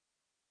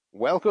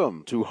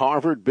Welcome to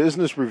Harvard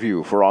Business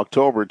Review for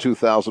October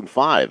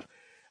 2005.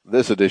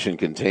 This edition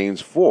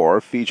contains 4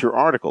 feature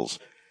articles.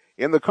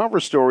 In the cover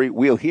story,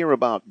 we'll hear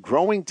about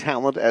growing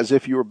talent as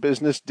if your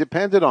business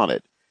depended on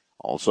it.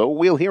 Also,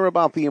 we'll hear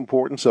about the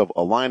importance of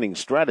aligning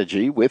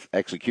strategy with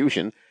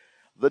execution,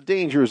 the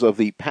dangers of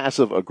the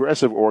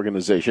passive-aggressive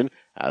organization,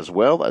 as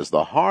well as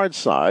the hard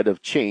side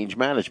of change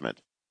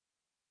management.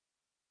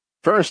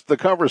 First, the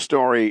cover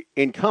story.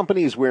 In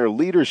companies where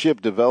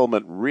leadership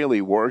development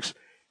really works,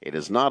 it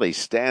is not a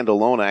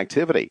standalone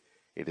activity.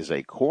 It is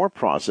a core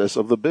process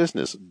of the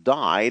business,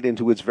 dyed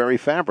into its very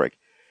fabric.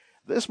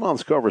 This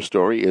month's cover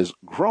story is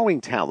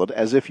Growing Talent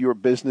as if your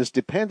business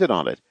depended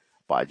on it,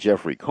 by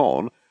Jeffrey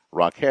Cohn,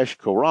 Rakesh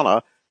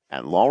Khurana,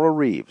 and Laura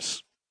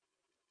Reeves.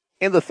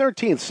 In the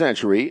 13th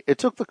century, it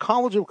took the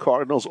College of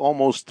Cardinals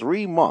almost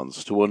 3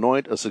 months to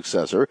anoint a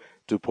successor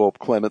to Pope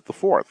Clement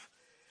IV.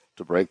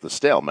 To break the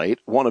stalemate,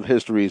 one of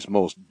history's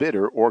most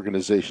bitter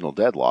organizational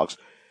deadlocks,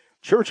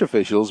 church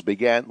officials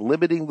began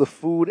limiting the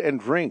food and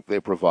drink they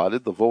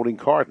provided the voting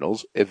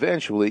cardinals,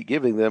 eventually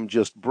giving them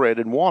just bread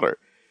and water.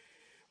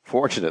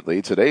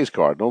 Fortunately, today's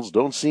cardinals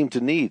don't seem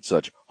to need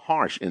such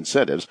harsh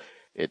incentives.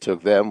 It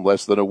took them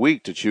less than a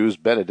week to choose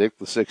Benedict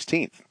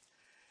XVI.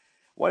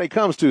 When it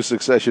comes to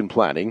succession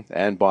planning,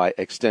 and by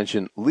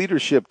extension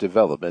leadership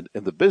development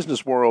in the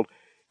business world,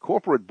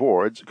 corporate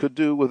boards could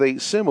do with a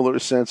similar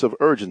sense of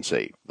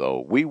urgency,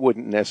 though we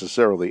wouldn't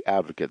necessarily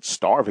advocate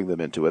starving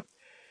them into it.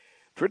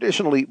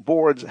 Traditionally,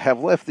 boards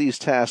have left these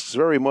tasks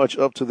very much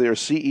up to their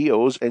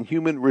CEOs and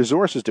human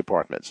resources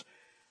departments.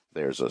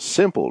 There's a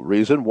simple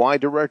reason why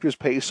directors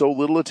pay so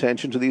little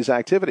attention to these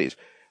activities.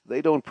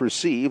 They don't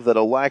perceive that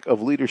a lack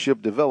of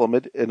leadership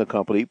development in a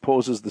company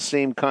poses the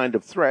same kind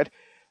of threat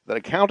that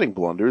accounting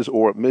blunders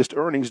or missed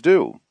earnings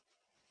do.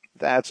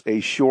 That's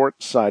a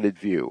short-sighted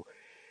view.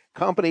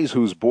 Companies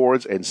whose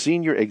boards and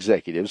senior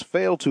executives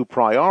fail to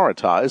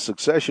prioritize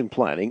succession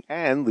planning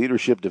and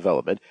leadership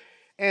development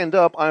end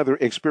up either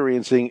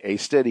experiencing a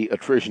steady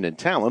attrition in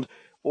talent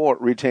or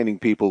retaining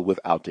people with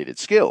outdated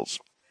skills.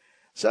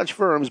 Such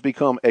firms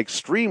become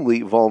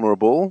extremely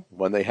vulnerable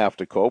when they have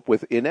to cope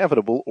with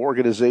inevitable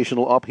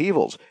organizational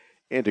upheavals,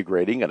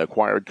 integrating an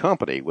acquired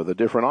company with a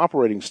different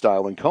operating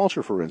style and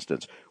culture, for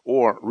instance,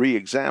 or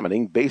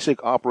re-examining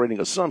basic operating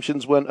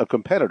assumptions when a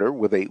competitor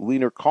with a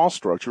leaner cost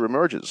structure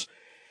emerges.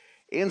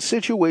 In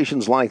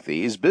situations like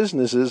these,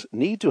 businesses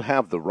need to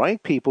have the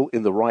right people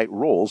in the right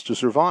roles to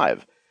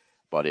survive.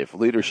 But if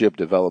leadership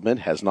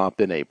development has not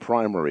been a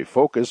primary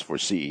focus for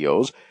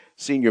CEOs,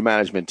 senior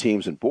management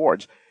teams, and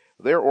boards,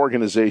 their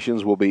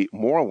organizations will be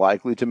more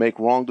likely to make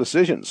wrong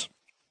decisions.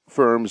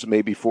 Firms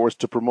may be forced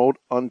to promote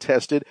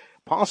untested,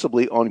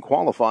 possibly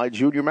unqualified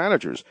junior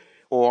managers,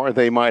 or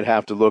they might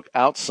have to look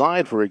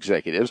outside for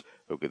executives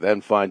who could then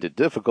find it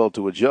difficult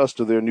to adjust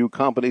to their new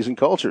companies and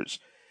cultures.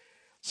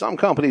 Some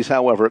companies,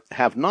 however,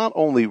 have not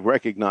only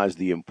recognized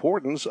the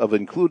importance of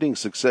including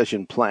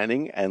succession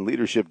planning and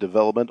leadership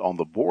development on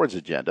the board's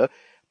agenda,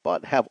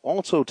 but have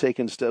also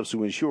taken steps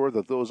to ensure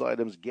that those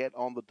items get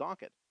on the docket.